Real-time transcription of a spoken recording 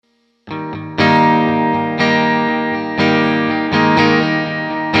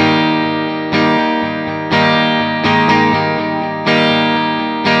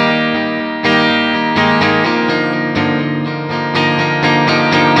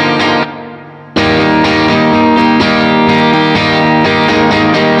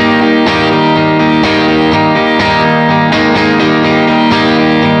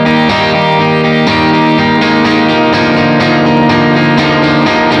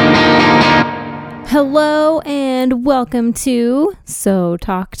Hello and welcome to So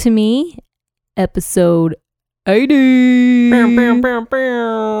Talk to Me, episode 80. What?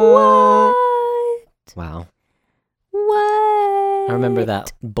 Wow. What? I remember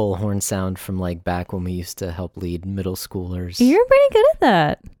that bullhorn sound from like back when we used to help lead middle schoolers. You're pretty good at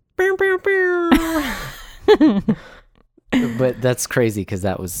that. But that's crazy because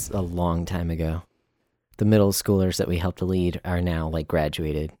that was a long time ago. The middle schoolers that we helped lead are now like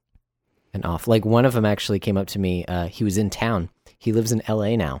graduated and off. Like one of them actually came up to me. He was in town. He lives in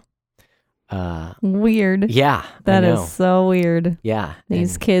LA now. Weird. Yeah. That I know. is so weird. Yeah.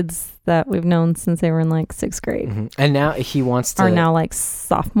 These kids that we've known since they were in like 6th grade And now he wants to. are now like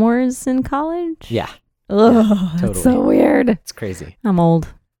sophomores in college. Yeah. Ugh, totally. That's so weird. It's crazy. I'm old.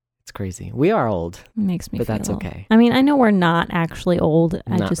 It's crazy. We are old. It makes me But feel that's old. okay. I mean, I know we're not actually old.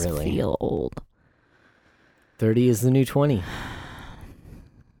 I Not just really. feel old. 30 is the new 20.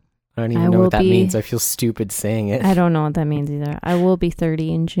 I don't even I know will what that be- means. I feel stupid saying it. I don't know what that means either. I will be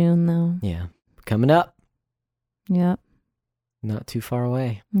 30 in June, though. Yeah. Coming up. Yep. Not too far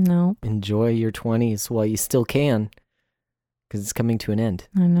away. No, Enjoy your 20s while you still can. Because it's coming to an end.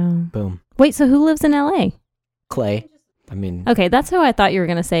 I know. Boom. Wait, so who lives in LA? Clay. I mean, Okay, that's who I thought you were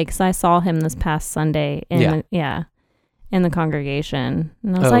going to say because I saw him this past Sunday in in the congregation.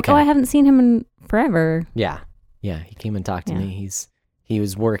 And I was like, okay. oh, I haven't seen him in forever. yeah. Yeah. He came and talked to Yeah. me. He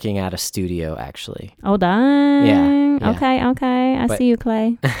was working at a studio, actually. Oh, dang. Yeah. Okay. I But- see you,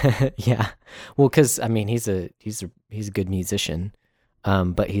 Clay. Yeah. Well, because, I mean, he's a good musician.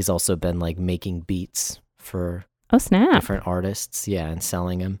 But he's also been like making beats for Oh, snap. different artists. Yeah. And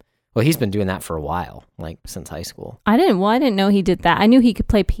selling them. Well, he's been doing that for a while, like since high school. I didn't know he did that. I knew he could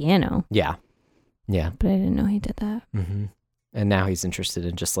play piano, Yeah. Yeah. but I didn't know he did that. Mm-hmm. And now he's interested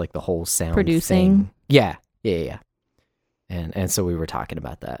in just like the whole sound Producing. thing. Yeah. And so we were talking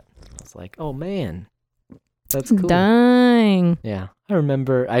about that. I was like, oh man, that's cool. Dang. Yeah. I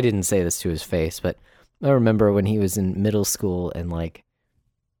remember, I didn't say this to his face, but I remember when he was in middle school and like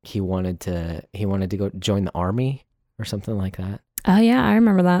he wanted to go join the army or something like that. Oh, yeah, I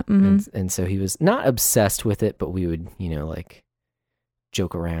remember that. And so he was not obsessed with it, but we would, like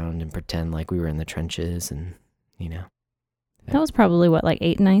joke around and pretend like we were in the trenches and, That was probably what, like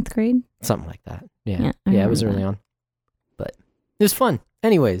 8th, 9th grade? something like that. Yeah, Yeah. I Yeah, it was remember early on. But it was fun.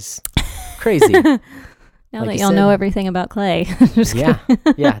 Anyways, crazy. Now Like that you y'all said. know everything about Clay. Just Yeah.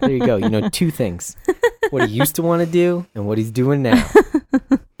 Yeah, there you go. You know 2 things. What he used to want to do and what he's doing now.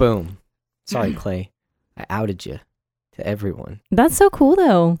 Boom. Sorry, Clay. I outed you to everyone. That's so cool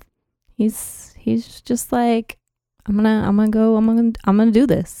though. He's just like, I'm gonna do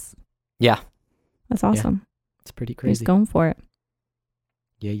this. Yeah. That's awesome. It's pretty He's crazy. going for it.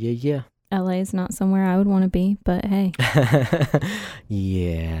 Yeah. LA is not somewhere I would want to be, but hey.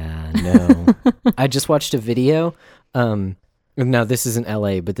 Yeah, no. I just watched a video. Now this isn't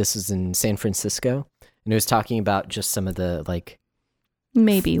LA, but this is in San Francisco. And it was talking about just some of the like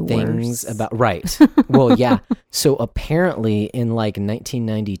Maybe things worse. about right. Well, yeah. So apparently in like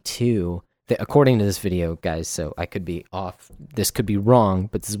 1992, according to this video, guys, so I could be off. This could be wrong,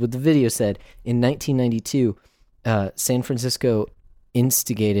 but this is what the video said. In 1992, San Francisco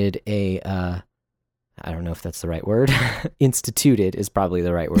instigated I don't know if that's the right word. Instituted is probably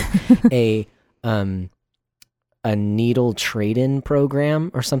the right word. a needle trade-in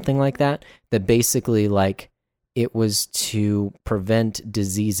program or something like that. That basically like it was to prevent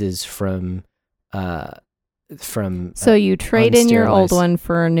diseases from. So you trade in your old unsterilized. one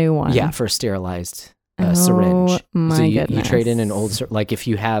for a new one. Yeah, for a sterilized Oh, syringe. my So you goodness. trade in an old, like if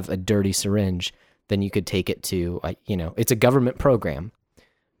you have a dirty syringe, then you could take it to, it's a government program.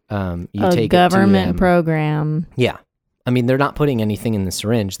 You a take government it to them. program. Yeah. I mean, they're not putting anything in the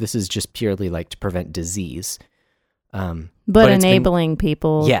syringe. This is just purely like to prevent disease. But it's been- enabling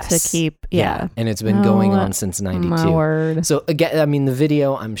people Yes. to keep, yeah. And it's been going on since 92. My word. So again, I mean, the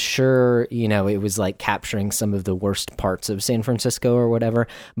video, I'm sure, it was like capturing some of the worst parts of San Francisco or whatever,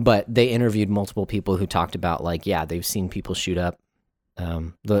 but they interviewed multiple people who talked about like, yeah, they've seen people shoot up.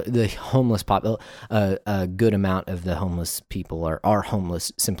 The homeless a good amount of the homeless people are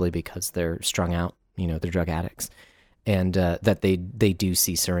homeless simply because they're strung out, they're drug addicts, and that they do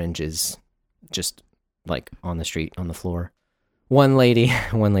see syringes just like on the street, on the floor. One lady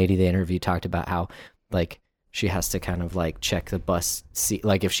they interviewed talked about how like she has to kind of like check the bus seat.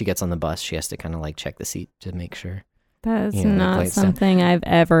 Like if she gets on the bus, she has to kind of like check the seat to make sure. That's like not lights down. something I've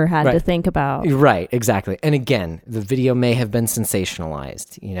ever had to Right. think about. Right, exactly. And again, the video may have been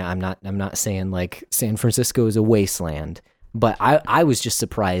sensationalized. I'm not saying like San Francisco is a wasteland, but I was just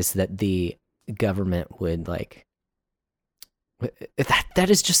surprised that the government would like that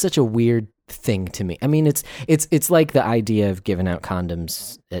is just such a weird thing to me. I mean, it's like the idea of giving out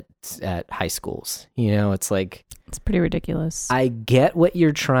condoms at high schools. You know, it's like, it's pretty ridiculous. I get what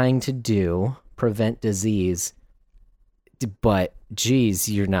you're trying to do, prevent disease, but geez,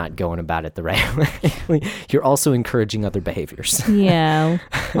 you're not going about it the right way. You're also encouraging other behaviors. Yeah,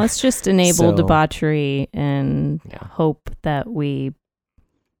 let's just enable debauchery and hope that we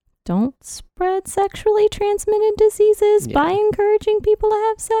don't spread sexually transmitted diseases by encouraging people to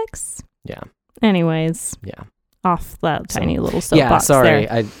have sex. Yeah. Anyways. Yeah. Off that tiny little soapbox. Yeah, sorry.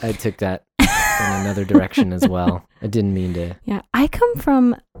 There. I took that in another direction as well. I didn't mean to. Yeah. I come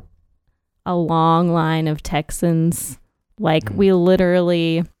from a long line of Texans. Like, we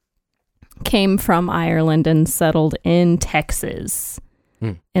literally came from Ireland and settled in Texas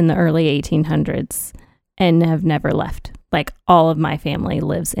in the early 1800s and have never left. Like, all of my family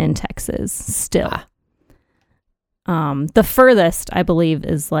lives in Texas still. The furthest, I believe,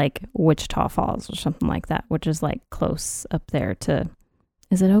 is like Wichita Falls or something like that, which is like close up there to,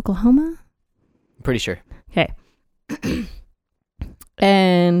 is it Oklahoma? Pretty sure. Okay.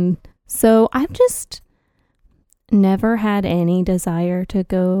 And so I've just never had any desire to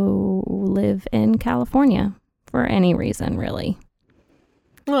go live in California for any reason, really.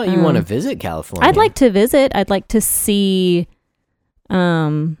 Well, you want to visit California. I'd like to visit. I'd like to see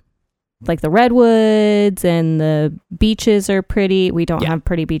like the redwoods, and the beaches are pretty. We don't have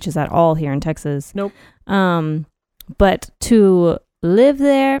pretty beaches at all here in Texas. Nope. But to live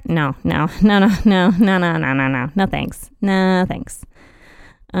there, no thanks. No thanks.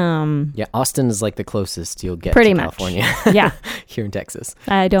 Yeah, Austin is like the closest you'll get pretty to much. California. Yeah. Here in Texas.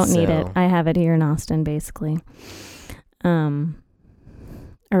 I don't need it. I have it here in Austin, basically.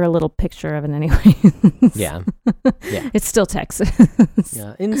 Or a little picture of it anyway. Yeah. It's still Texas.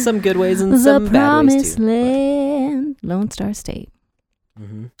 Yeah, in some good ways and the some bad ways too. The promised land, Lone Star State.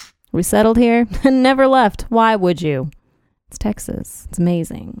 Mm-hmm. We settled here and never left. Why would you? It's Texas. It's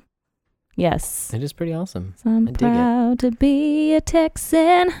amazing. Yes. It is pretty awesome. So I'm proud to be a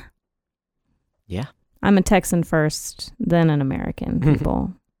Texan. Yeah. I'm a Texan first, then an American,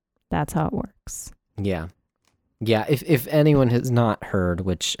 people. That's how it works. Yeah. Yeah, if anyone has not heard,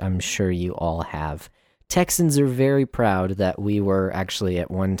 which I'm sure you all have, Texans are very proud that we were actually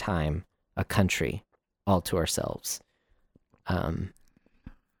at one time a country all to ourselves. The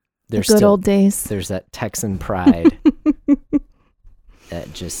good old days. There's that Texan pride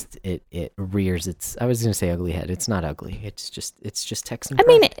that just it rears its, I was going to say ugly head. It's not ugly. It's just Texan pride.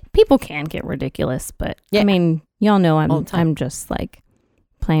 I mean, people can get ridiculous, but I mean, y'all know I'm just like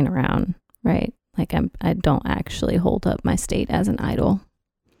playing around, right? Like I don't actually hold up my state as an idol.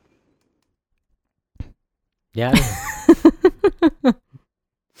 Yeah.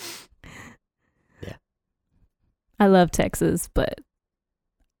 Yeah. I love Texas, but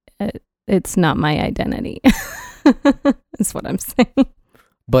it's not my identity. That's what I'm saying.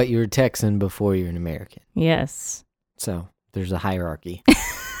 But you're a Texan before you're an American. Yes. So there's a hierarchy.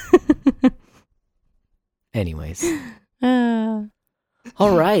 Anyways.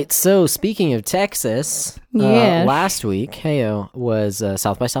 All right. So speaking of Texas, last week, was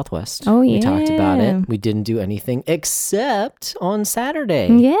South by Southwest. Oh, yeah. We talked about it. We didn't do anything except on Saturday.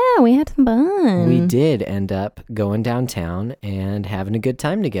 Yeah, we had some fun. We did end up going downtown and having a good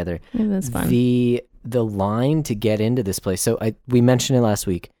time together. It was fun. The line to get into this place. So we mentioned it last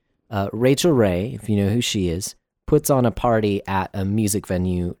week. Rachel Ray, if you know who she is, puts on a party at a music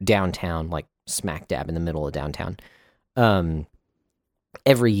venue downtown, like smack dab in the middle of downtown.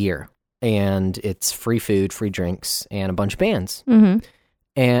 Every year, and it's free food, free drinks, and a bunch of bands. Mm-hmm.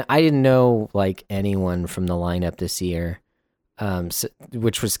 And I didn't know like anyone from the lineup this year,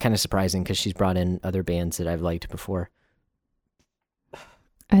 which was kind of surprising because she's brought in other bands that I've liked before.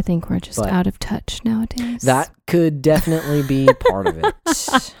 I think we're just out of touch nowadays. That could definitely be part of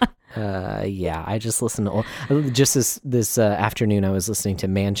it. Yeah, I just listened to this afternoon. I was listening to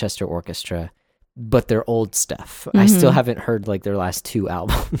Manchester Orchestra. But their old stuff. Mm-hmm. I still haven't heard like their last 2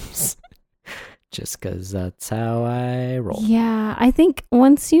 albums. Just because that's how I roll. Yeah, I think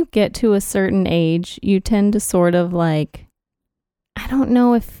once you get to a certain age, you tend to sort of like, I don't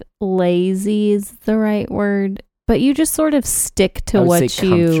know if lazy is the right word, but you just sort of stick to what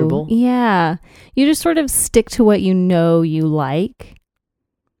comfortable. Yeah, you just sort of stick to what you know you like,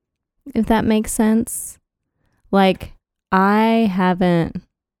 if that makes sense. Like, I haven't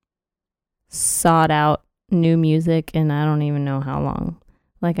sought out new music and I don't even know how long.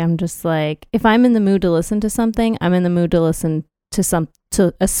 Like, I'm just like, if I'm in the mood to listen to something, I'm in the mood to listen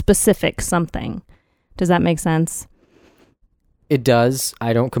to a specific something. Does that make sense? It does.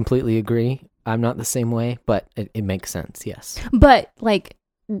 I don't completely agree. I'm not the same way, but it makes sense. Yes. But like,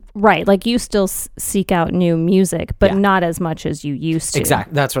 right, like you still seek out new music, but Yeah. not as much as you used to.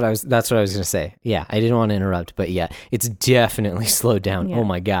 Exactly. That's what I was going to say. Yeah. I didn't want to interrupt, but yeah, it's definitely slowed down. Yeah. Oh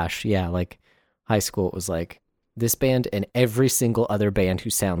my gosh. Yeah. Like high school, it was like this band and every single other band who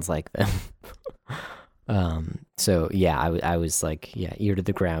sounds like them. So yeah, I was like, yeah, ear to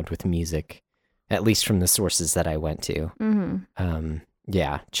the ground with music, at least from the sources that I went to. Mm-hmm.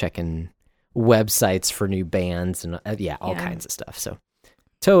 Yeah, checking websites for new bands and all Yeah. kinds of stuff. So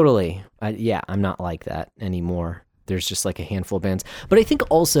totally, I'm not like that anymore. There's just like a handful of bands. But I think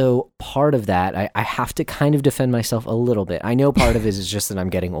also part of that, I have to kind of defend myself a little bit. I know part of it is just that I'm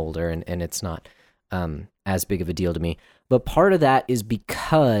getting older and it's not as big of a deal to me. But part of that is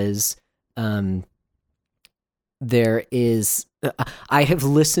because there is, I have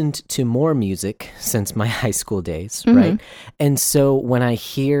listened to more music since my high school days, Mhm. right? And so when I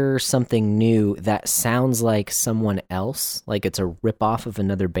hear something new that sounds like someone else, like it's a ripoff of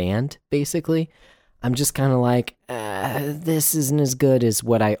another band, basically, I'm just kind of like, this isn't as good as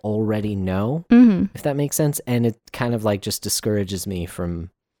what I already know, Mm-hmm. if that makes sense. And it kind of like just discourages me from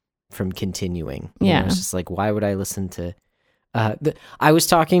continuing. You know, Yeah. it's just like, why would I listen to I was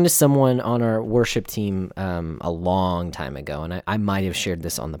talking to someone on our worship team a long time ago, and I might have shared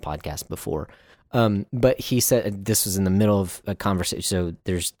this on the podcast before. But he said this was in the middle of a conversation, so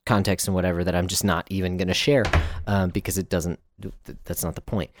there's context and whatever that I'm just not even going to share because it doesn't. That's not the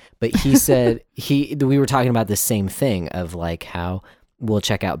point. But he said we were talking about the same thing of like how we'll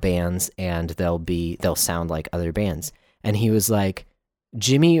check out bands and they'll sound like other bands, and he was like,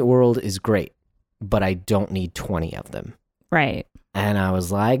 Jimmy Eat World is great, but I don't need 20 of them. Right. And I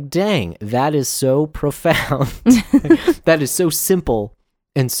was like, dang, that is so profound. That is so simple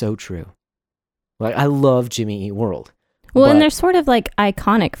and so true. Like, I love Jimmy Eat World. Well, but- and they're sort of like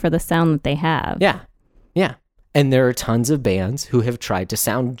iconic for the sound that they have. Yeah. Yeah. And there are tons of bands who have tried to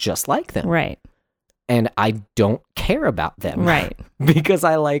sound just like them. Right. And I don't care about them. Right. Because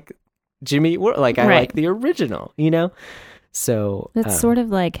I like Jimmy Eat World. Like, I Right. like the original, you know? So. That's sort of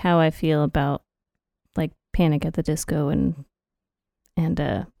like how I feel about like Panic at the Disco and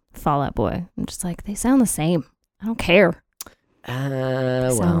Fall Out Boy. I'm just like, they sound the same. I don't care. They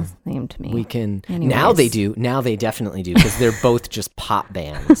well. sound the same to me. We can Anyways. now they do. Now they definitely do because they're both just pop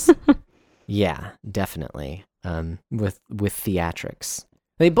bands. Yeah, definitely. With theatrics,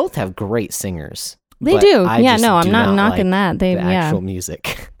 they both have great singers. They but do. I Yeah, just no, I'm do not knocking like that. They the yeah. actual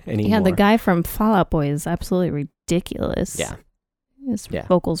music anymore. Yeah, the guy from Fall Out Boy is absolutely ridiculous. Yeah, His Yeah.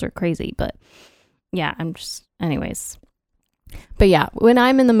 vocals are crazy, but yeah, I'm just anyways. But yeah, when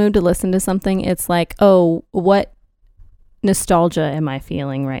I'm in the mood to listen to something, it's like, oh, what nostalgia am I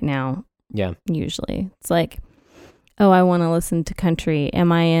feeling right now? yeah, Usually. It's like, oh, I want to listen to country.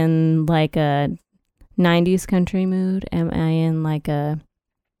 Am I in like a 90s country mood? Am I in like a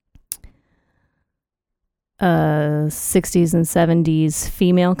 60s and 70s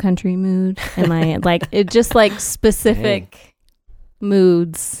female country mood? Am I like it just like specific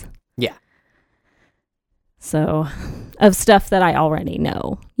moods? Yeah. So, of stuff that I already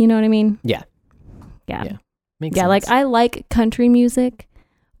know. You know what I mean? Yeah. Yeah. Yeah. Makes Yeah, like sense. I like country music,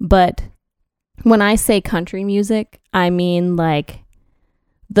 but when I say country music, I mean like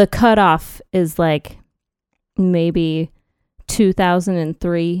the cutoff is like maybe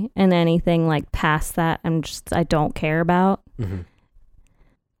 2003, and anything like past that I don't care about. Mhm.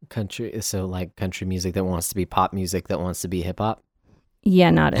 Country, so like country music that wants to be pop music that wants to be hip hop.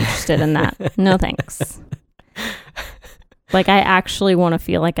 Yeah, not interested in that. No thanks. Like I actually want to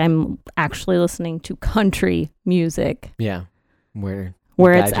feel like I'm actually listening to country music Yeah, where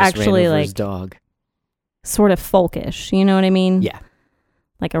where the it's guy just ran actually over his like dog. sort of folkish, you know what I mean? Yeah,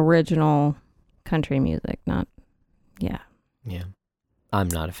 Like original country music, not yeah. yeah. I'm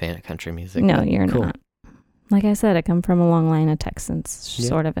not a fan of country music. No, but you're cool. not. Like I said, I come from a long line of Texans, Yeah.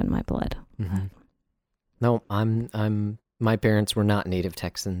 sort of in my blood. Mhm. No, I'm. My parents were not native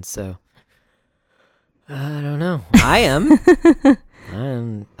Texans, so I don't know. I am.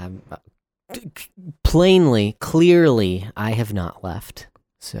 I'm plainly, clearly, I have not left,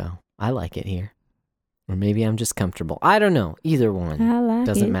 so I like it here. Or maybe I'm just comfortable. I don't know. Either one I like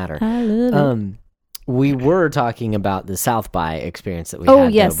doesn't it. matter. I love it. We were talking about the South by experience that we Oh,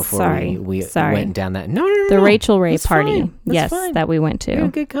 had yes, though, before sorry. we Sorry. went down that. No, The no. Rachel Ray That's party, fine. That's yes, fine. that we went We had a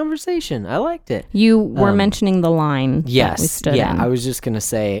to. good conversation. I liked it. You were Um, mentioning the line that we Yes. stood Yeah, in. I was just going to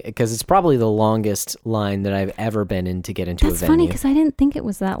say, because it's probably the longest line that I've ever been in to get into That's a funny venue. because I didn't think it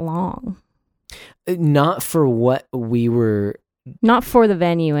was that long. Not for what we were. Not for the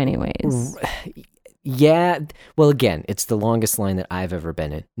venue, anyways. Yeah. Well, again, it's the longest line that I've ever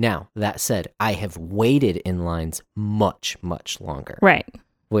been in. Now, that said, I have waited in lines much, much longer. Right.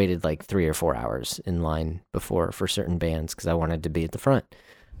 Waited like 3 or 4 hours in line before for certain bands because I wanted to be at the front.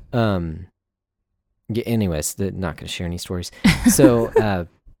 Yeah, anyways, not going to share any stories. So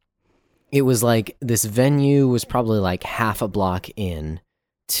it was like this venue was probably like half a block in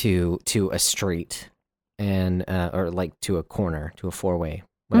to a street and or like to a corner, to a four-way,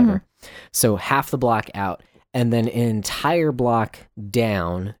 whatever. So half the block out, and then an entire block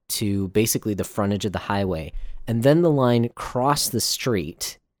down to basically the frontage of the highway, and then the line crossed the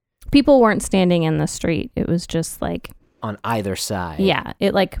street. People weren't standing in the street. It was just like on either side. Yeah,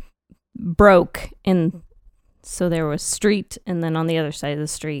 it like broke, and so there was street, and then on the other side of the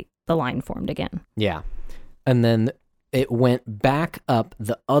street, the line formed again. Yeah, and then it went back up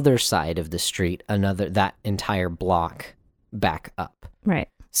the other side of the street, that entire block back up. Right.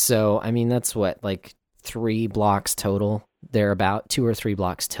 So, I mean, that's what, like 3 blocks total? They're about 2 or 3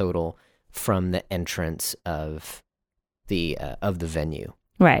 blocks total from the entrance of the venue.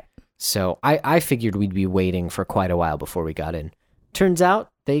 Right. So I figured we'd be waiting for quite a while before we got in. Turns out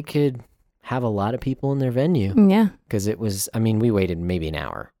they could have a lot of people in their venue. Yeah. Because it was, I mean, we waited maybe an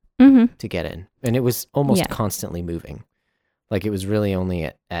hour to get in. And it was almost constantly moving. Like it was really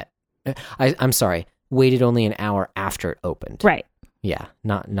only I'm sorry, waited only an hour after it opened. Right. Yeah,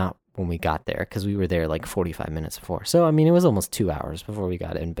 not when we got there, because we were there like 45 minutes before. So, I mean, it was almost 2 hours before we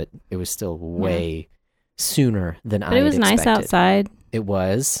got in, but it was still way sooner than I had expected. But it was nice outside. It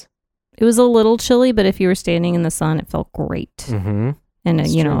was. It was a little chilly, but if you were standing in the sun, it felt great. Mm-hmm. And,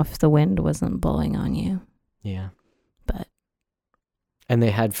 That's you true. know, if the wind wasn't blowing on you. Yeah. But. And they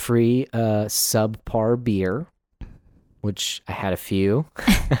had free subpar beer, which I had a few.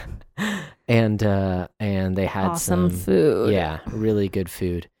 And they had awesome food. Yeah, really good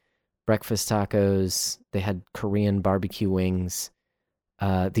food. Breakfast tacos. They had Korean barbecue wings.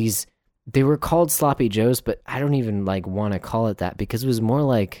 They were called Sloppy Joes, but I don't even like want to call it that because it was more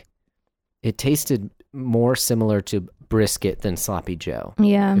like it tasted more similar to brisket than Sloppy Joe.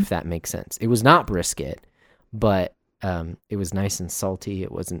 Yeah. If that makes sense. It was not brisket, but it was nice and salty.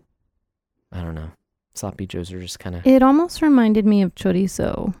 It wasn't, I don't know. Sloppy Joes are just kind of... It almost reminded me of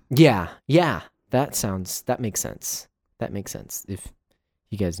chorizo. Yeah. That makes sense. That makes sense. If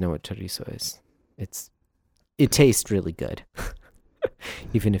you guys know what chorizo is, it tastes really good.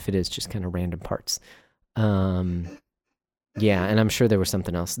 Even if it is just kind of random parts. Yeah, and I'm sure there was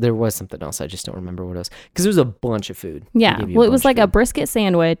something else. There was something else. I just don't remember what it was. Because it was a bunch of food. Yeah. Well, it was like a brisket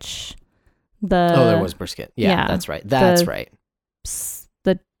sandwich. There was brisket. Yeah, that's right. That's right.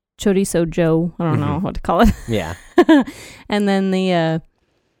 The chorizo Joe. I don't know what to call it. Yeah. And then the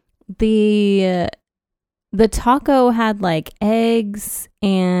taco had like eggs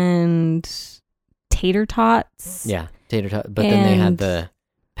and tater tots. Yeah, tater tots. But then they had the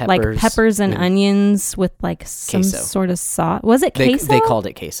peppers. Like peppers and onions with like some queso. sort of sauce. Was it queso? They called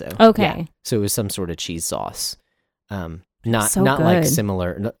it queso. Okay. Yeah. So it was some sort of cheese sauce. Not so like good.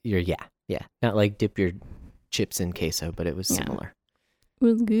 similar. Yeah. Not like dip your chips in queso, but it was similar. It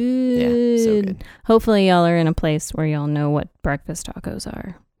was good. Yeah, so good. Hopefully y'all are in a place where y'all know what breakfast tacos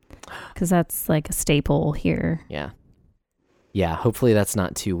are. Because that's like a staple here. Yeah, hopefully that's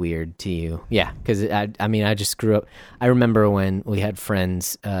not too weird to you. Yeah, because I mean, I just grew up. I remember when we had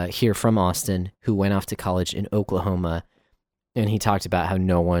friends here from Austin who went off to college in Oklahoma, and he talked about how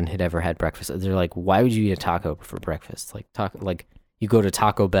no one had ever had breakfast. They're like, why would you eat a taco for breakfast? Like you go to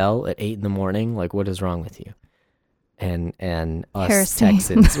Taco Bell at 8 a.m. Like, what is wrong with you? And us Heresy.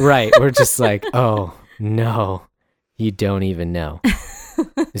 Texans, right? We're just like, oh no, you don't even know.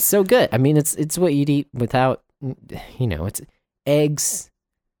 It's so good. I mean, it's what you'd eat without, it's eggs,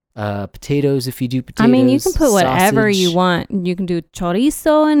 potatoes if you do potatoes. I mean, you can put whatever sausage. you want. You can do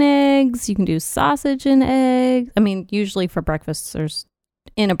chorizo and eggs. You can do sausage and eggs. I mean, usually for breakfast,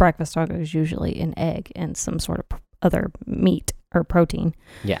 in a breakfast taco, there's usually an egg and some sort of other meat or protein.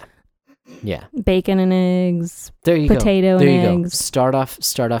 Yeah. Bacon and eggs. There you potato go. There and you eggs. go.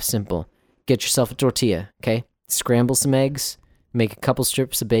 Start off simple. Get yourself a tortilla, okay? Scramble some eggs, make a couple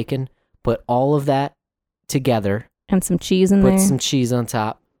strips of bacon, put all of that together. And some cheese in Put there. some cheese on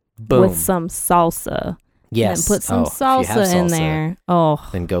top. Boom. With some salsa. Yes. And then put some if you have salsa in there. Oh.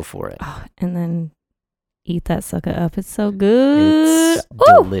 Then go for it. And then eat that sucker up. It's so good. It's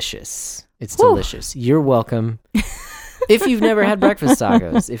delicious. It's delicious. You're welcome. If you've never had breakfast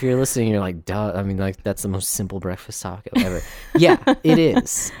tacos, if you're listening, you're like, duh. I mean, like, that's the most simple breakfast taco ever. Yeah, it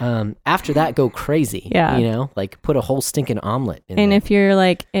is. After that, go crazy. Yeah. Like put a whole stinking omelet in And there. if you're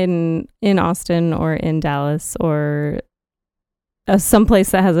like in Austin or in Dallas or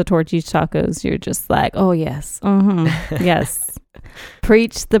someplace that has a Torchy's tacos, you're just like, oh yes, yes,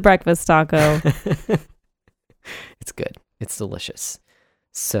 preach the breakfast taco. It's good. It's delicious.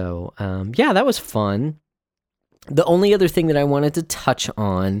 So yeah, that was fun. The only other thing that I wanted to touch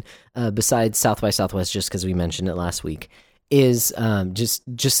on, besides South by Southwest, just because we mentioned it last week, is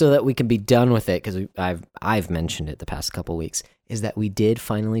just so that we can be done with it, because I've mentioned it the past couple weeks, is that we did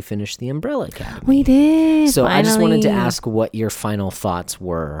finally finish The Umbrella Academy. We did. So finally. I just wanted to ask what your final thoughts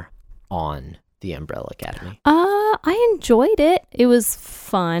were on The Umbrella Academy. I enjoyed it. It was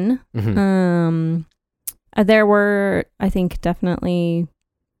fun. Mm-hmm. There were, I think, definitely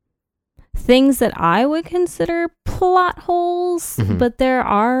things that I would consider plot holes, but there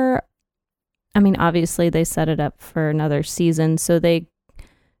are, I mean, obviously they set it up for another season, so they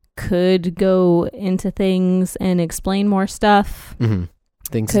could go into things and explain more stuff.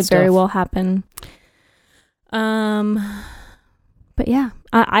 Things could very well happen. But yeah,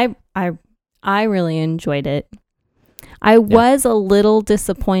 I really enjoyed it. I was a little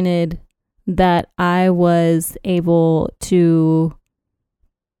disappointed that I was able to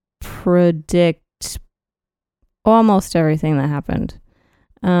predict almost everything that happened.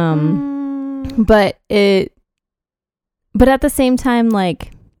 But at the same time,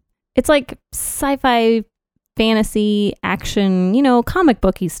 like, it's like sci-fi, fantasy, action, comic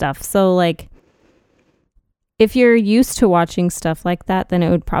booky stuff. So like, if you're used to watching stuff like that, then it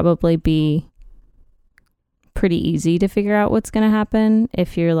would probably be pretty easy to figure out what's going to happen.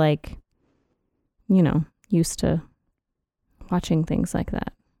 If you're like, used to watching things like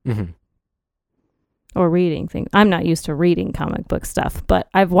that. Or reading things. I'm not used to reading comic book stuff, but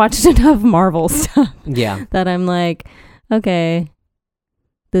I've watched enough Marvel stuff that I'm like, okay,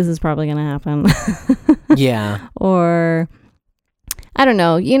 this is probably going to happen. Yeah. Or, I don't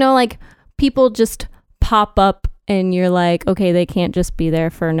know, like people just pop up and you're like, okay, they can't just be there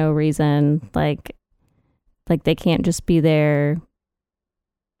for no reason. Like they can't just be there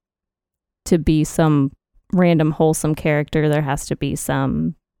to be some random wholesome character. There has to be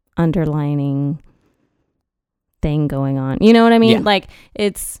some underlining thing going on. You know what I mean? Yeah. Like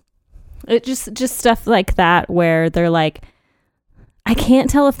it's just stuff like that where they're like, I can't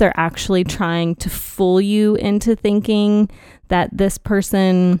tell if they're actually trying to fool you into thinking that this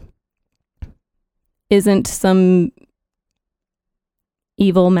person isn't some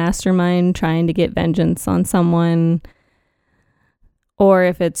evil mastermind trying to get vengeance on someone, or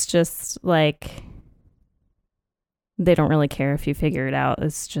if it's just like they don't really care if you figure it out.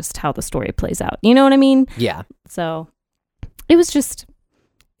 It's just how the story plays out. You know what I mean? Yeah. So it was just,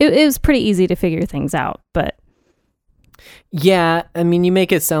 it was pretty easy to figure things out, but. Yeah, I mean, you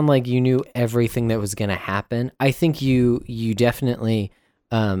make it sound like you knew everything that was going to happen. I think you definitely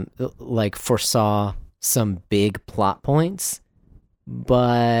like foresaw some big plot points,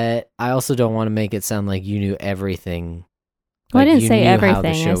 but I also don't want to make it sound like you knew everything. Well, I didn't say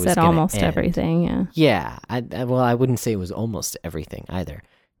everything. I said almost everything. Yeah. Yeah. I wouldn't say it was almost everything either.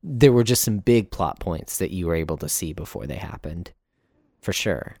 There were just some big plot points that you were able to see before they happened, for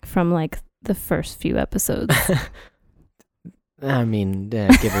sure. From like the first few episodes. I mean,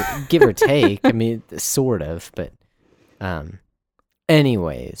 give or take. I mean, sort of, but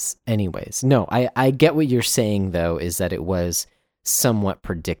anyways. No, I get what you're saying though, is that it was somewhat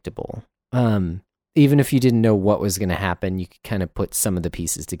predictable. Even if you didn't know what was going to happen, you could kind of put some of the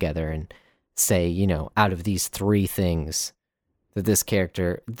pieces together and say, out of these three things, that this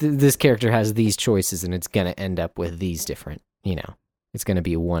character has these choices, and it's going to end up with these different, it's going to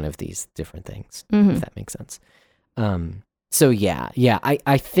be one of these different things, if that makes sense. So yeah,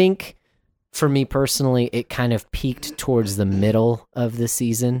 I think for me personally, it kind of peaked towards the middle of the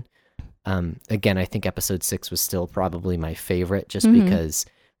season. Again, I think episode 6 was still probably my favorite, just because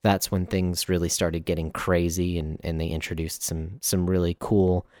that's when things really started getting crazy, and they introduced some really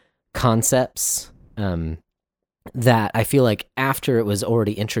cool concepts that I feel like after it was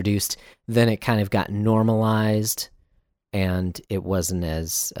already introduced, then it kind of got normalized, and it wasn't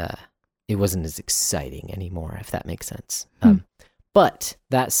as exciting anymore, if that makes sense. But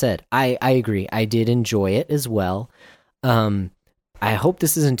that said, I agree. I did enjoy it as well. I hope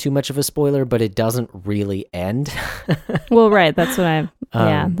this isn't too much of a spoiler, but it doesn't really end. Well, right. That's what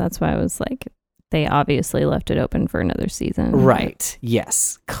that's why I was like, they obviously left it open for another season. Right.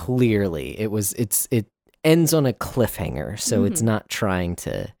 Yes. Clearly. It ends on a cliffhanger, so it's not trying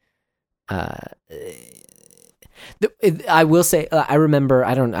to, I will say, I remember,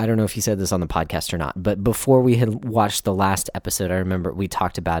 I don't know if you said this on the podcast or not, but before we had watched the last episode, I remember we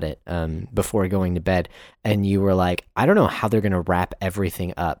talked about it before going to bed, and you were like, I don't know how they're going to wrap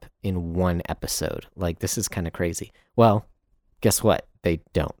everything up in one episode. Like, this is kind of crazy. Well, guess what? They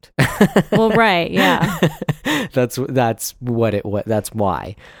don't. Well, right, yeah. That's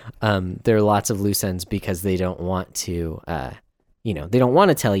why. There are lots of loose ends because they don't want to, they don't want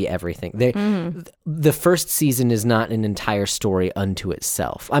to tell you everything. The first season is not an entire story unto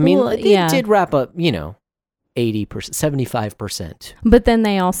itself. I mean, they did wrap up, 80%, 75%. But then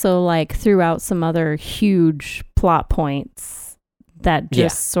they also like threw out some other huge plot points that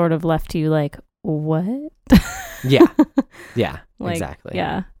just sort of left you like, what? Yeah, like, exactly.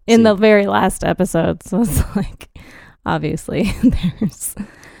 Yeah, in the very last episode. So it's like, obviously, there's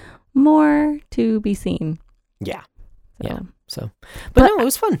more to be seen. Yeah. So. Yeah. So, but no, it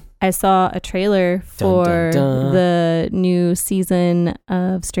was fun. I saw a trailer for the new season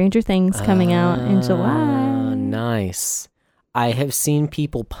of Stranger Things coming out in July. Nice. I have seen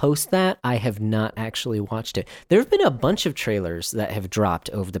people post that. I have not actually watched it. There have been a bunch of trailers that have dropped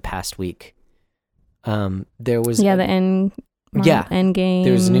over the past week. There was the Endgame.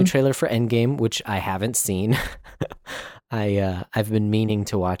 There was a new trailer for Endgame, which I haven't seen. I've been meaning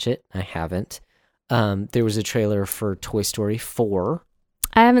to watch it. I haven't. There was a trailer for Toy Story 4.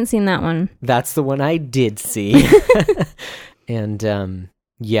 I haven't seen that one. That's the one I did see. And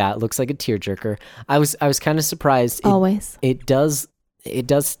it looks like a tearjerker. I was kind of surprised. Always. It does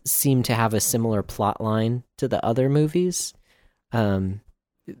seem to have a similar plot line to the other movies.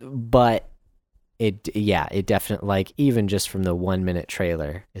 But it definitely, like, even just from the 1 minute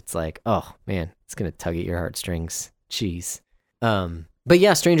trailer, it's like, oh man, it's gonna tug at your heartstrings. Jeez. But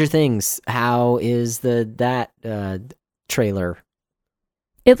yeah, Stranger Things. How is that trailer?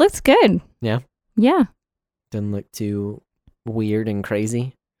 It looks good. Yeah. Yeah. Doesn't look too weird and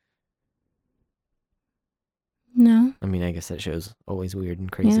crazy. No. I mean, I guess that show's always weird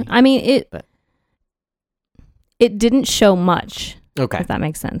and crazy. Yeah. I mean, it didn't show much. Okay. If that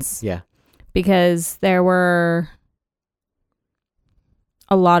makes sense. Yeah. Because there were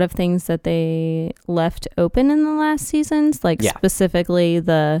a lot of things that they left open in the last seasons, like specifically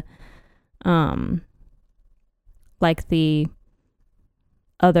the like the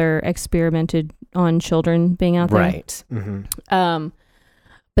other experimented on children being out there. Right. Mm-hmm.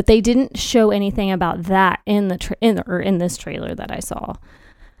 But they didn't show anything about that in the in this trailer that I saw.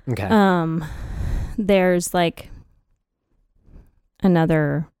 Okay. There's like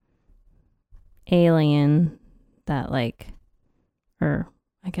another alien that or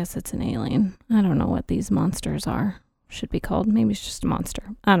I guess it's an alien. I don't know what these monsters should be called. Maybe it's just a monster.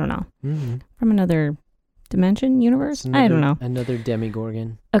 I don't know. Mm-hmm. From another dimension, universe? I don't know. Another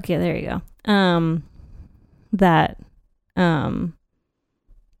Demigorgon. Okay, there you go. That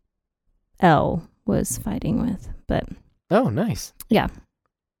Elle was fighting with, but oh, nice. Yeah.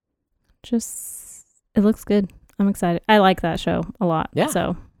 Just it looks good. I'm excited. I like that show a lot. Yeah.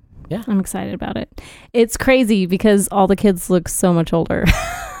 So yeah, I'm excited about it. It's crazy because all the kids look so much older.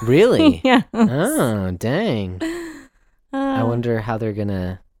 Really? Yeah. Oh, dang. I wonder how they're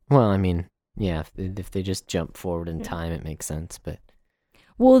gonna. Well, I mean, yeah, if they just jump forward in time, it makes sense. But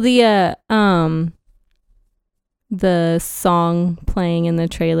well, the song playing in the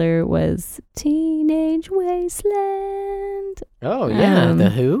trailer was "Teenage Wasteland." Oh yeah, The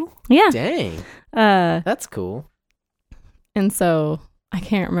Who. Yeah. Dang. That's cool. And so I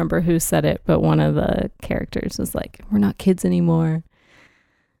can't remember who said it, but one of the characters was like, "We're not kids anymore."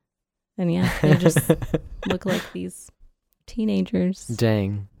 And yeah, they just look like these teenagers.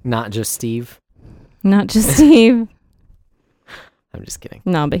 Dang. Not just Steve. Not just Steve. I'm just kidding.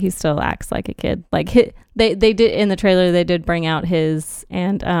 No, but he still acts like a kid. Like they did in the trailer. They did bring out his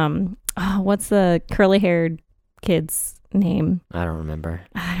and what's the curly haired kid's name? I don't remember.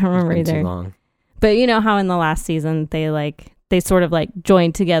 I don't remember either. Too long. But you know how in the last season they sort of like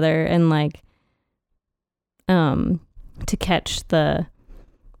joined together and like to catch the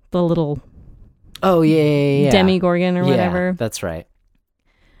little Demigorgon or whatever. Yeah, that's right.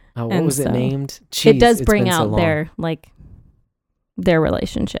 Oh, what and was so it named? Jeez, it does bring out so their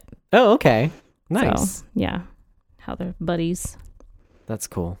relationship. Oh, okay. Nice. So, yeah. How they're buddies. That's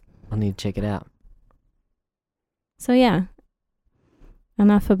cool. I'll need to check it out. So yeah.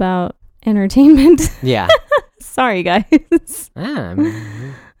 Enough about entertainment. Yeah. Sorry, guys.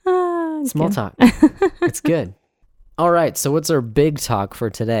 Small talk. It's good. All right. So what's our big talk for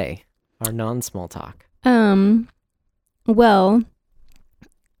today? Our non-small talk. Well,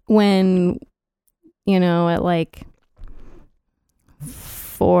 when, at like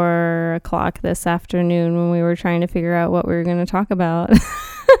 4:00 this afternoon when we were trying to figure out what we were going to talk about.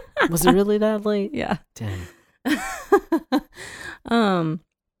 Was it really that late? Yeah. Dang.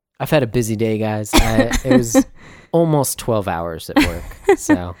 I've had a busy day, guys. It was almost 12 hours at work.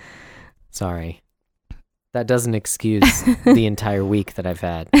 So, sorry. That doesn't excuse the entire week that I've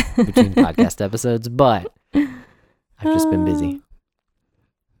had between podcast episodes, but I've just been busy.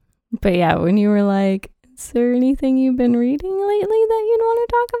 But yeah, when you were like, is there anything you've been reading lately that you'd want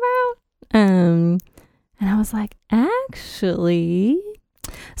to talk about? And I was like, actually,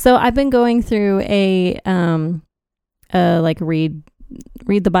 so I've been going through a like read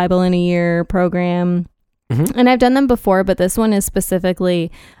the Bible in a year program. Mm-hmm. And I've done them before, but this one is specifically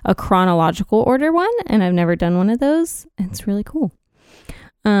a chronological order one, and I've never done one of those. It's really cool.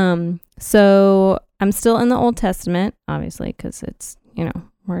 So I'm still in the Old Testament, obviously, because it's,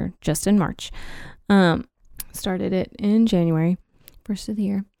 we're just in March. Started it in January, first of the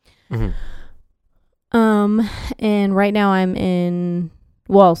year. Mm-hmm. And right now I'm in,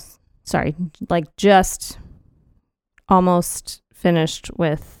 just almost finished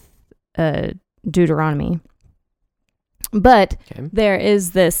with Deuteronomy. But there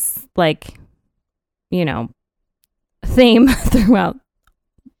is this theme throughout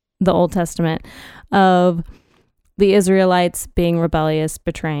the Old Testament of the Israelites being rebellious,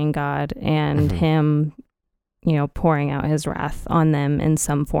 betraying God, and him, pouring out his wrath on them in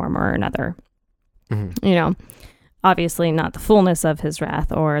some form or another. Mm-hmm. Obviously not the fullness of his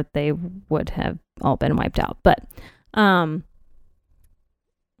wrath, or they would have all been wiped out, but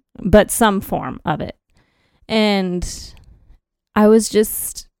some form of it. And I was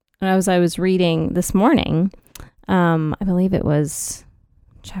reading this morning, I believe it was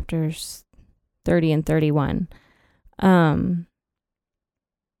chapters 30 and 31. I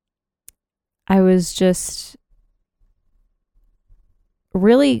was just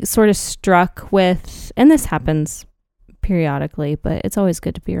really sort of struck with, and this happens periodically, but it's always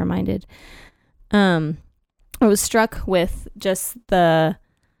good to be reminded. I was struck with just the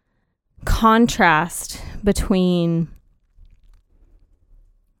contrast between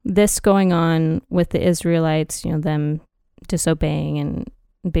this going on with the Israelites, them disobeying and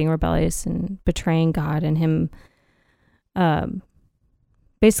being rebellious and betraying God, and him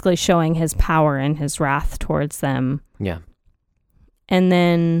basically showing his power and his wrath towards them. Yeah. And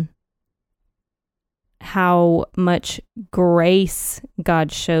then how much grace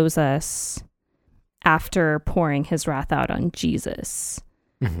God shows us after pouring his wrath out on Jesus.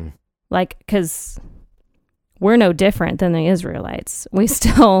 Mm-hmm. Because we're no different than the Israelites. We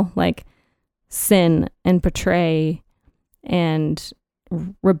still sin and betray and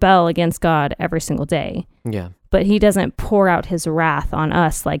rebel against God every single day. Yeah. But he doesn't pour out his wrath on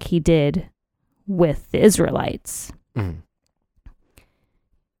us like he did with the Israelites. Mm-hmm.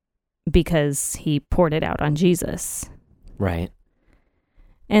 Because he poured it out on Jesus. Right.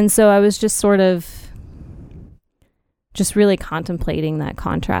 And so I was just sort of really contemplating that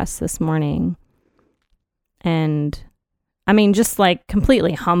contrast this morning. And I mean, just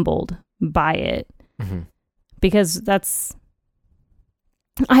completely humbled by it. Mm-hmm. Because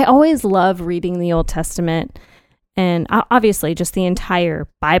I always love reading the Old Testament, and obviously just the entire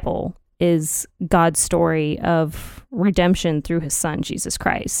Bible is God's story of redemption through his son, Jesus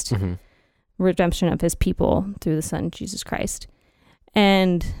Christ. Mm-hmm. Redemption of his people through the son, Jesus Christ.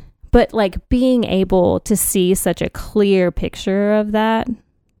 But being able to see such a clear picture of that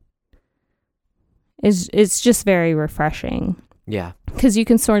is just very refreshing. Yeah. Because you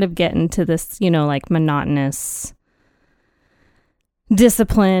can sort of get into this, monotonous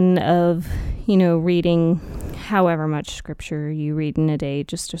discipline of, reading however much scripture you read in a day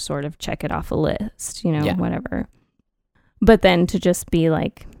just to sort of check it off a list, whatever. But then to just be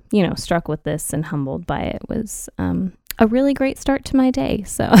struck with this and humbled by it was a really great start to my day.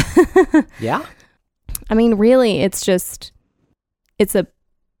 So yeah. I mean, really, it's the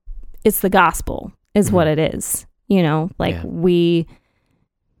gospel is what it is. We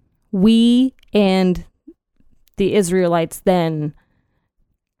and the Israelites then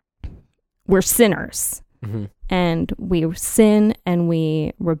were sinners. Mm-hmm. And we sin and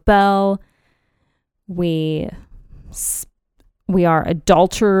we rebel. We are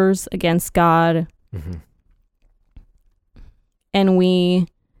adulterers against God. Mm-hmm. And we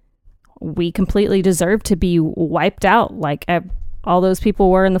completely deserve to be wiped out like all those people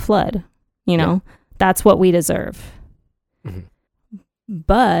were in the flood. That's what we deserve. Mm-hmm.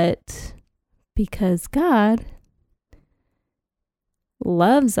 But because God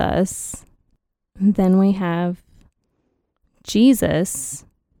loves us, then we have Jesus,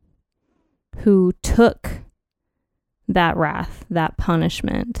 who took that wrath, that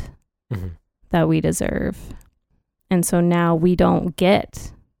punishment that we deserve. And so now we don't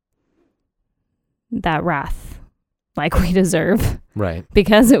get that wrath like we deserve. Right.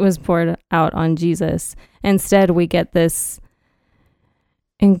 Because it was poured out on Jesus. Instead, we get this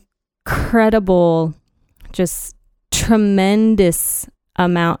incredible just tremendous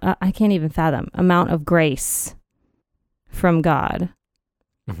amount, I can't even fathom, amount of grace from God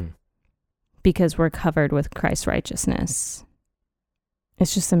because we're covered with Christ's righteousness.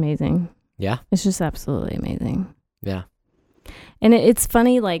 It's just amazing. Yeah. It's just absolutely amazing. Yeah. And it's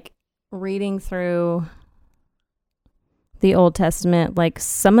funny, like, reading through the Old Testament, like,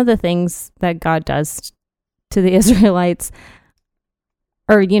 some of the things that God does to the Israelites,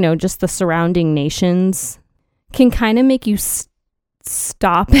 or, you know, just the surrounding nations, can kind of make you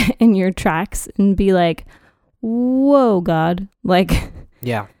stop in your tracks and be like, whoa, God, like,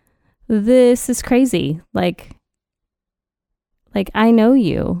 yeah, this is crazy. Like, I know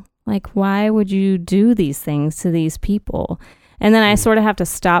you. Like, why would you do these things to these people? And then I sort of have to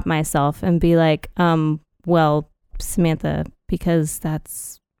stop myself and be like, well, Samantha, because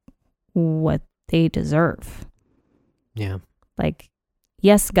that's what they deserve. Yeah. Like,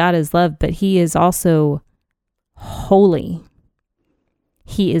 yes, God is love, but he is also holy.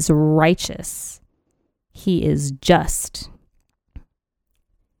 He is righteous. He is just.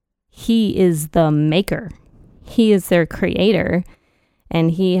 He is the maker. He is their creator.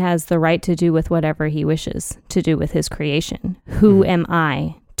 And he has the right to do with whatever he wishes to do with his creation. Who am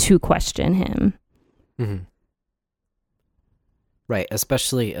I to question him? Mm-hmm. Right,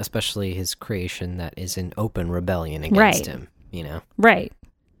 especially his creation that is in open rebellion against him, you know? Right.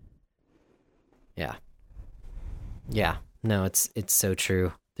 Yeah. Yeah. No, it's so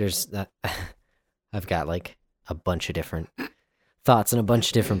true. There's that. I've got like a bunch of different thoughts and a bunch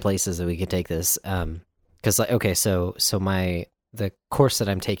of different places that we could take this. Because like, okay, so the course that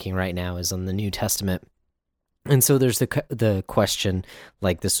I'm taking right now is on the New Testament. And so there's the question,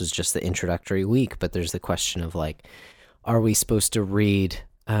 like, this was just the introductory week, but there's the question of like, are we supposed to read,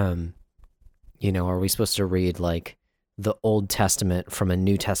 are we supposed to read like the Old Testament from a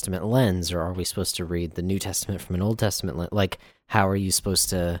New Testament lens, or are we supposed to read the New Testament from an Old Testament lens? Like, how are you supposed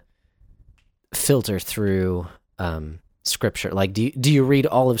to filter through Scripture? Like, do you read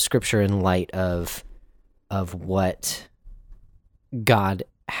all of Scripture in light of what God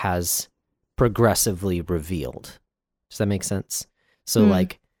has progressively revealed? Does that make sense? So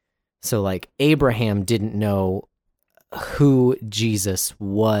like Abraham didn't know who Jesus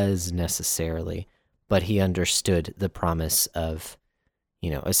was necessarily, but he understood the promise of,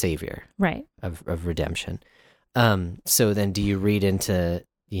 a savior, right? Of redemption. So then do you read into,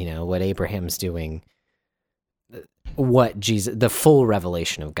 what Abraham's doing, what Jesus, the full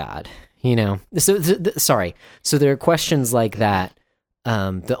revelation of God, So So there are questions like that.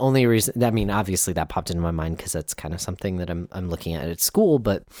 The only reason, obviously that popped into my mind because that's kind of something that I'm looking at school,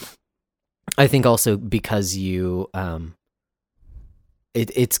 but I think also because you,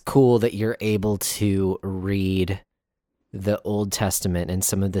 it's cool that you're able to read the Old Testament and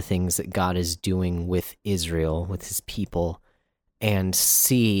some of the things that God is doing with Israel, with his people, and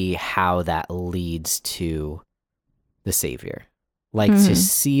see how that leads to the Savior. Like to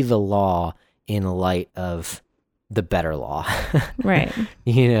see the law in light of the better law, right?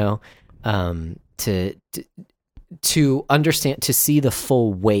 To understand, to see the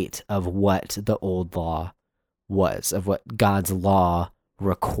full weight of what the old law was, of what God's law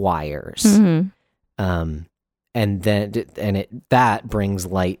requires, and that brings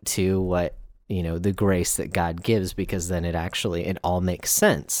light to what the grace that God gives, because then it all makes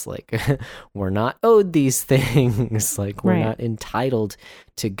sense. Like we're not owed these things, like we're not entitled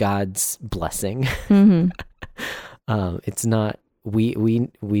to God's blessing. It's not we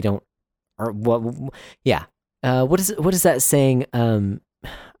don't, or what? Yeah. What is that saying?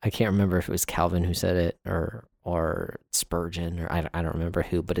 I can't remember if it was Calvin who said it or Spurgeon, or I don't remember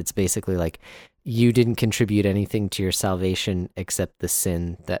who, but it's basically like, you didn't contribute anything to your salvation except the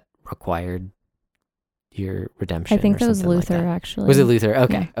sin that required your redemption. I think that was Luther, like that. Actually. Was it Luther?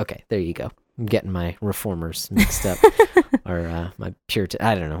 Okay. Yeah. Okay. There you go. I'm getting my reformers mixed up, or my Puritan.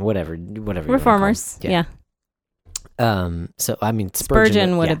 I don't know. Whatever. Reformers. Yeah. So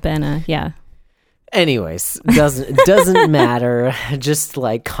Spurgeon would have been yeah. Anyways, doesn't matter. Just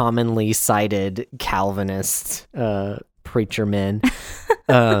like commonly cited Calvinist preacher men.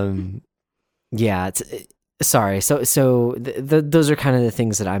 Yeah. Sorry. So those are kind of the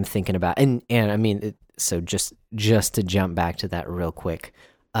things that I'm thinking about, and so just to jump back to that real quick,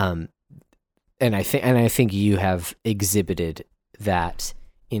 and I think you have exhibited that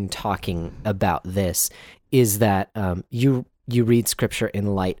in talking about this, is that you read Scripture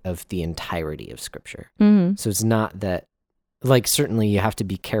in light of the entirety of Scripture. So it's not that, like, certainly you have to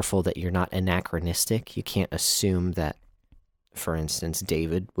be careful that you're not anachronistic. You can't assume that, for instance,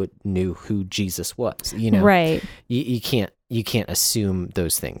 David knew who Jesus was. Right. You can't assume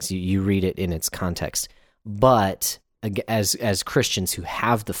those things. You read it in its context. But as Christians who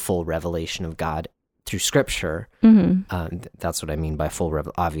have the full revelation of God through Scripture, that's what I mean by full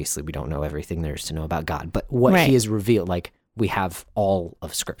revelation. Obviously, we don't know everything there is to know about God, but what He has revealed, like we have all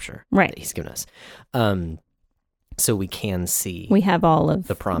of Scripture that He's given us. So we can see. We have all of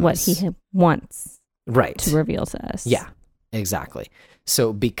the promise. What He wants right. to reveal to us. Yeah, exactly.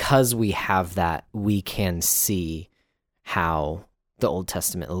 So because we have that, we can see how the Old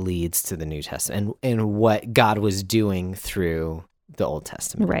Testament leads to the New Testament and what God was doing through the Old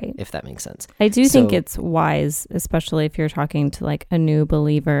Testament, right? If that makes sense. I do think it's wise, especially if you're talking to like a new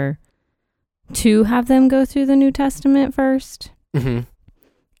believer, to have them go through the New Testament first.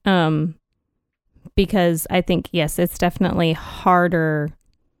 Because I think, yes, it's definitely harder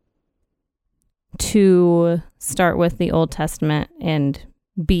to start with the Old Testament and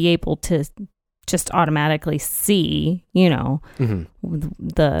be able to just automatically see, I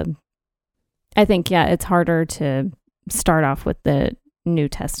think, it's harder to start off with the New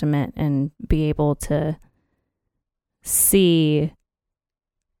Testament and be able to see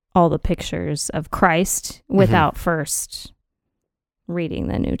all the pictures of Christ without first reading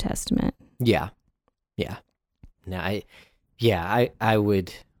the New Testament. Yeah. Now, I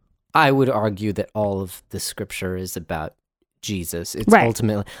would argue that all of the Scripture is about Jesus. It's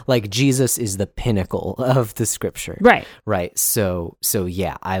ultimately like Jesus is the pinnacle of the Scripture. Right. So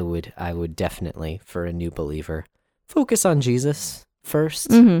yeah, I would definitely, for a new believer, focus on Jesus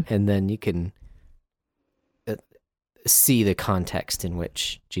first, and then you can see the context in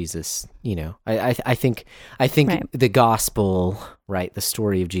which Jesus, I think the gospel, right, the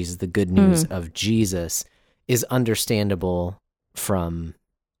story of Jesus, the good news of Jesus is understandable from,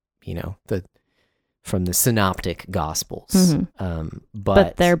 from the synoptic gospels.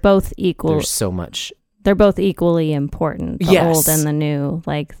 But they're both equal. There's so much. They're both equally important, the old and the new.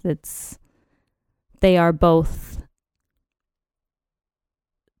 Like they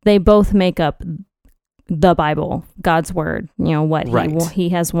both make up the Bible, God's word, what he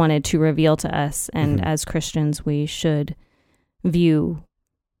has wanted to reveal to us. And as Christians, we should view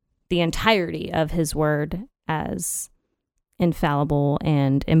the entirety of his word as infallible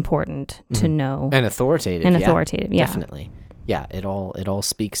and important to know. And authoritative. Yeah. Definitely. Yeah, it all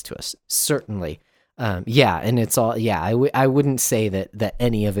speaks to us, certainly. And it's all, I wouldn't say that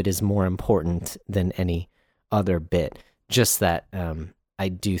any of it is more important than any other bit. Just that I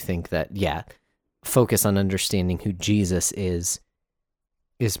do think that, focus on understanding who Jesus is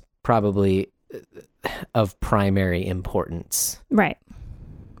probably of primary importance. Right.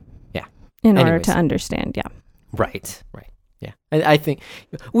 Yeah. In order to understand, Right. Yeah. I think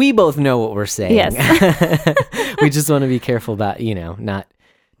we both know what we're saying. Yes. We just want to be careful about, not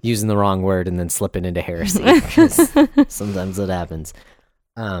using the wrong word and then slipping into heresy, because sometimes that happens.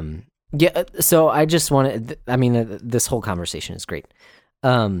 So I just wanted, this whole conversation is great.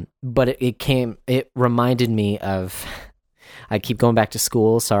 But it reminded me of, I keep going back to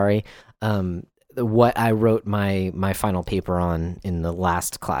school, sorry. What I wrote my final paper on in the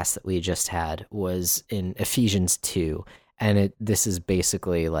last class that we just had was in Ephesians 2. And this is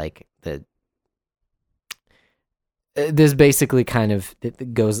basically like this basically kind of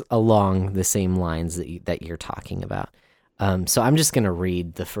it goes along the same lines that you're talking about. So I'm just going to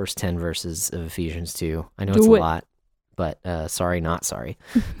read the first 10 verses of Ephesians 2. I know it's a lot, but sorry, not sorry.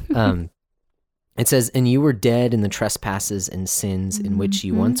 It says, "And you were dead in the trespasses and sins in which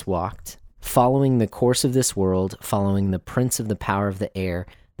you once walked, following the course of this world, following the prince of the power of the air,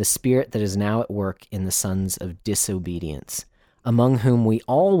 the spirit that is now at work in the sons of disobedience, among whom we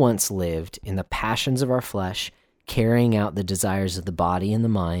all once lived in the passions of our flesh, carrying out the desires of the body and the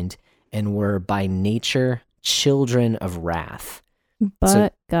mind, and were by nature children of wrath."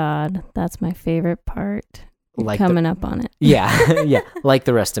 But God, that's my favorite part. Like coming up on it. Yeah. Like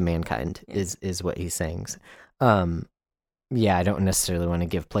the rest of mankind is what he's saying. I don't necessarily want to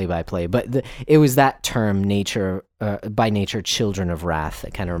give play-by-play, but it was that term, nature, by nature, children of wrath,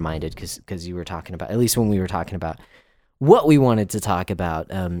 that kind of reminded, because you were talking about, at least when we were talking about what we wanted to talk about,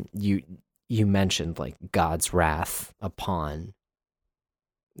 you mentioned like God's wrath upon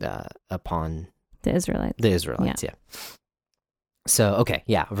the Israelites. The Israelites, yeah. So, okay,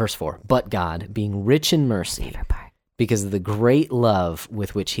 verse 4. "But God, being rich in mercy, because of the great love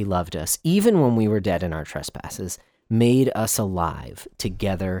with which he loved us, even when we were dead in our trespasses, made us alive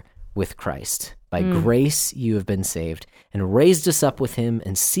together with Christ. By grace you have been saved, and raised us up with him,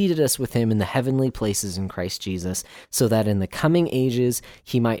 and seated us with him in the heavenly places in Christ Jesus, so that in the coming ages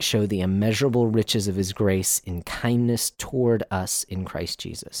he might show the immeasurable riches of his grace in kindness toward us in Christ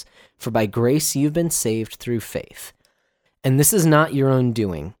Jesus. For by grace you've been saved through faith. And this is not your own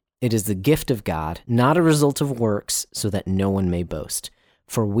doing. It is the gift of God, not a result of works, so that no one may boast.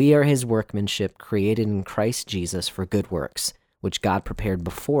 For we are his workmanship, created in Christ Jesus for good works, which God prepared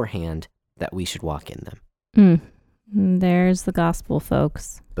beforehand that we should walk in them. There's the gospel,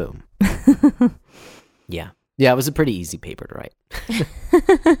 folks. Boom. Yeah. Yeah, it was a pretty easy paper to write.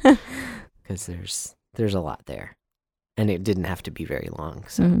 Because there's a lot there. And it didn't have to be very long,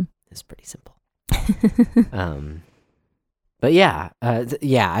 so it's pretty simple. But yeah,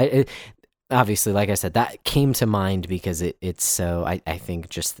 obviously, like I said, that came to mind because it's so, I think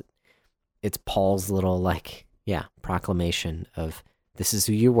just, it's Paul's little proclamation of this is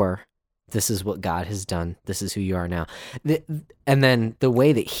who you were, this is what God has done, this is who you are now. And then the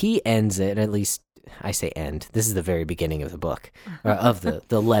way that he ends it, at least I say end, this is the very beginning of the book, of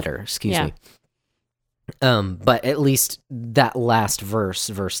the letter, excuse me. But at least that last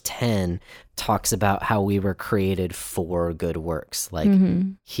verse 10, talks about how we were created for good works. Like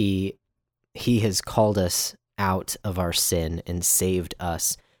he has called us out of our sin and saved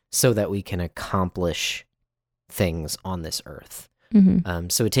us so that we can accomplish things on this earth.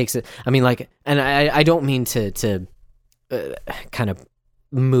 So it takes it. I mean, and I don't mean to kind of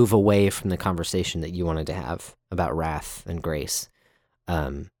move away from the conversation that you wanted to have about wrath and grace,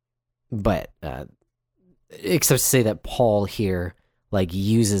 but except to say that Paul here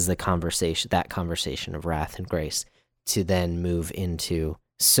uses that conversation of wrath and grace to then move into,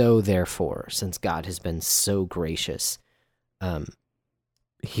 so therefore, since God has been so gracious,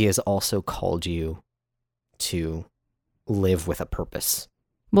 he has also called you to live with a purpose.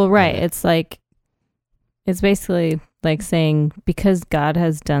 Well, right. It's basically like saying, because God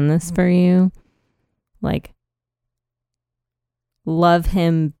has done this for you, love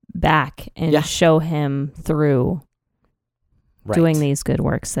him back and show him through doing these good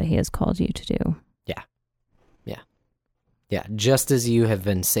works that he has called you to do. Yeah. Just as you have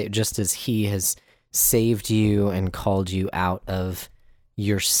been saved, just as he has saved you and called you out of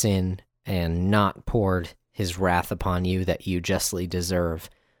your sin and not poured his wrath upon you that you justly deserve,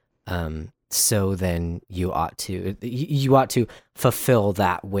 so then you ought to fulfill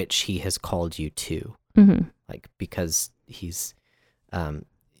that which he has called you to. Because he's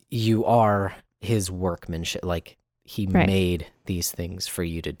you are his workmanship. He made these things for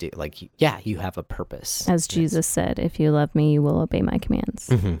you to do. You have a purpose. As Jesus said, if you love me, you will obey my commands.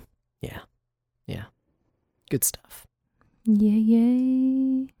 Yeah. Good stuff.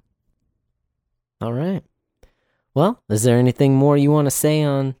 Yay. All right. Well, is there anything more you want to say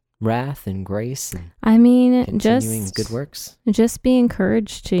on wrath and grace? And continuing good works? Just be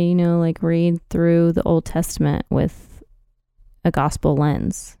encouraged to, read through the Old Testament with a gospel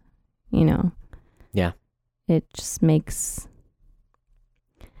lens, Yeah. It just makes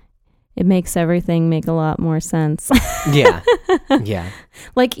everything make a lot more sense. Yeah.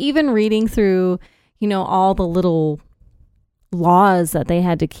 Even reading through, all the little laws that they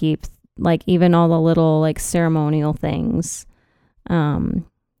had to keep, even all the little ceremonial things,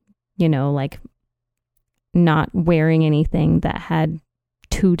 not wearing anything that had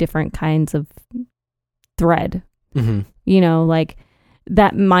two different kinds of thread.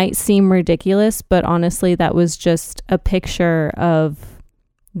 That might seem ridiculous, but honestly, that was just a picture of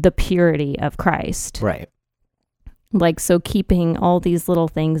the purity of Christ. Right. So keeping all these little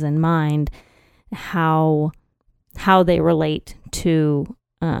things in mind, how they relate to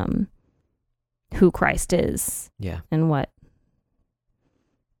who Christ is. Yeah. And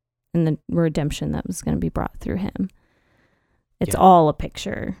the redemption that was going to be brought through him. It's all a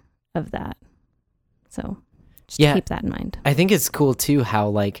picture of that. So just keep that in mind. I think it's cool too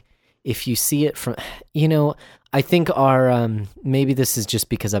how if you see it from, I think our maybe this is just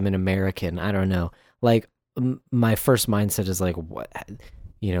because I'm an American, I don't know. My first mindset is what,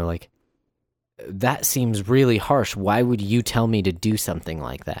 that seems really harsh. Why would you tell me to do something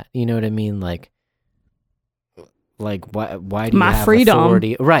like that? You know what I mean? Why do you have freedom?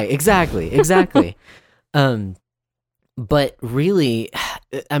 Authority? Right, exactly. But really,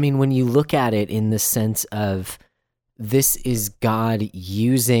 when you look at it in the sense of this is God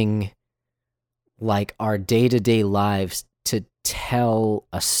using our day-to-day lives to tell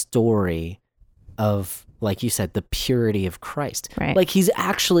a story of, like you said, the purity of Christ. Right. He's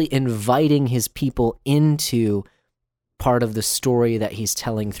actually inviting his people into part of the story that he's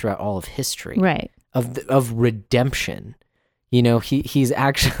telling throughout all of history. Right. Of redemption. He's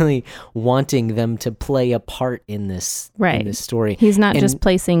actually wanting them to play a part in this, in this story. He's not just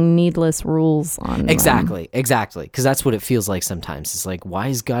placing needless rules on them. Exactly. Because that's what it feels like sometimes. It's why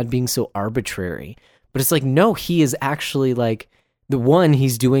is God being so arbitrary? But it's no, he is actually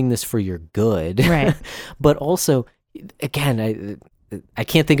he's doing this for your good. Right. But also, again, I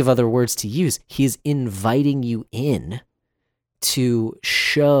can't think of other words to use. He's inviting you in to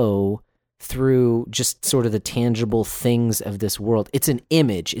show through just sort of the tangible things of this world. It's an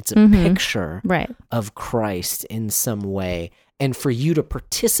image, it's a picture of Christ in some way. And for you to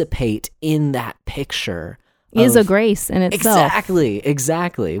participate in that picture is a grace in itself.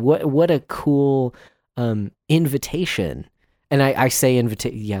 Exactly. What a cool invitation. And I say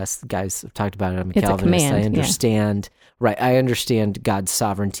invitation. Yes, guys, I've talked about it. I'm a Calvinist. Command, I understand. Right. I understand God's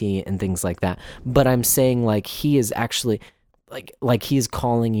sovereignty and things like that. But I'm saying like he is actually like he's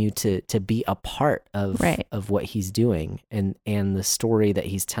calling you to be a part of what he's doing and the story that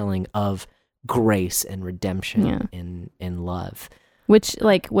he's telling of grace and redemption and love. Which,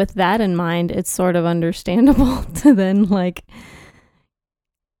 like, with that in mind, it's sort of understandable to then, like,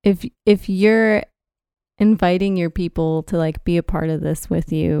 if you're inviting your people to, like, be a part of this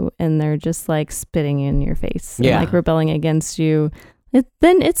with you and they're just, like, spitting in your face and, like, rebelling against you,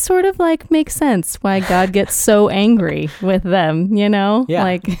 then it sort of, like, makes sense why God gets so angry with them, you know? Yeah.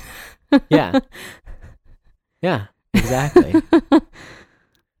 Like, Yeah, exactly.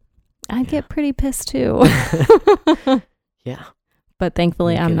 I get pretty pissed, too. Yeah. But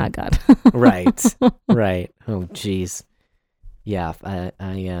thankfully, I'm not God. Right. Oh, geez. Yeah,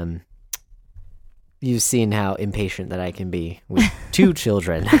 I you've seen how impatient that I can be with 2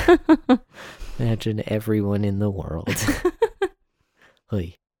 children. Imagine everyone in the world.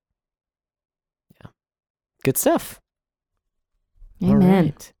 Oy. Yeah. Good stuff. Amen. All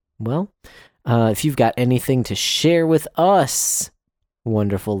right. Well, if you've got anything to share with us,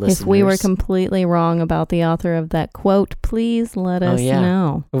 wonderful listeners. If we were completely wrong about the author of that quote, please let us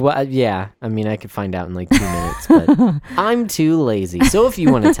know. Well, yeah. I mean, I could find out in like 2 minutes, but I'm too lazy. So if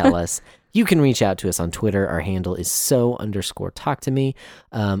you want to tell us, you can reach out to us on Twitter. Our handle is @so_talk-to-me.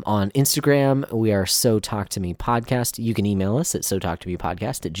 On Instagram, we are So Talk to Me Podcast. You can email us at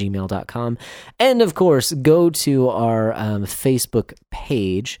sotalktomepodcast@gmail.com. And of course, go to our Facebook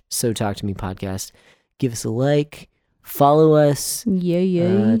page, So Talk to Me Podcast. Give us a like. Follow us.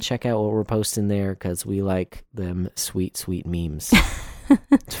 Yeah. Check out what we're posting there because we like them sweet, sweet memes.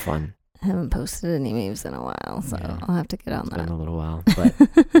 It's fun. I haven't posted any memes in a while, so I'll have to get on that. It's been a little while,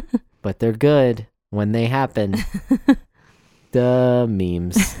 but they're good when they happen. The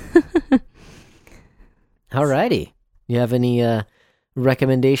memes. Alrighty. You have any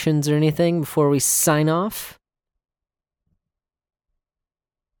recommendations or anything before we sign off?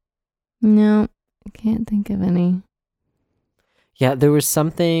 No, I can't think of any. Yeah, there was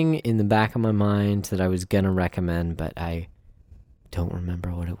something in the back of my mind that I was going to recommend, but I don't remember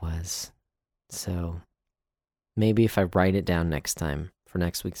what it was. So maybe if I write it down next time for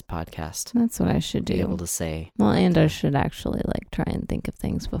next week's podcast. That's what I should do. Be able to say. Well, and I should actually like try and think of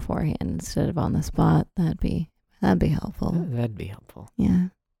things beforehand instead of on the spot. That'd be helpful. That'd be helpful. Yeah.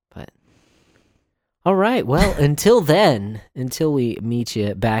 But all right. Well, until then, until we meet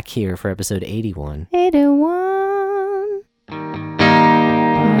you back here for episode 81. 81. Bye.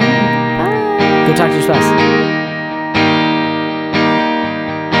 Go talk to your spouse.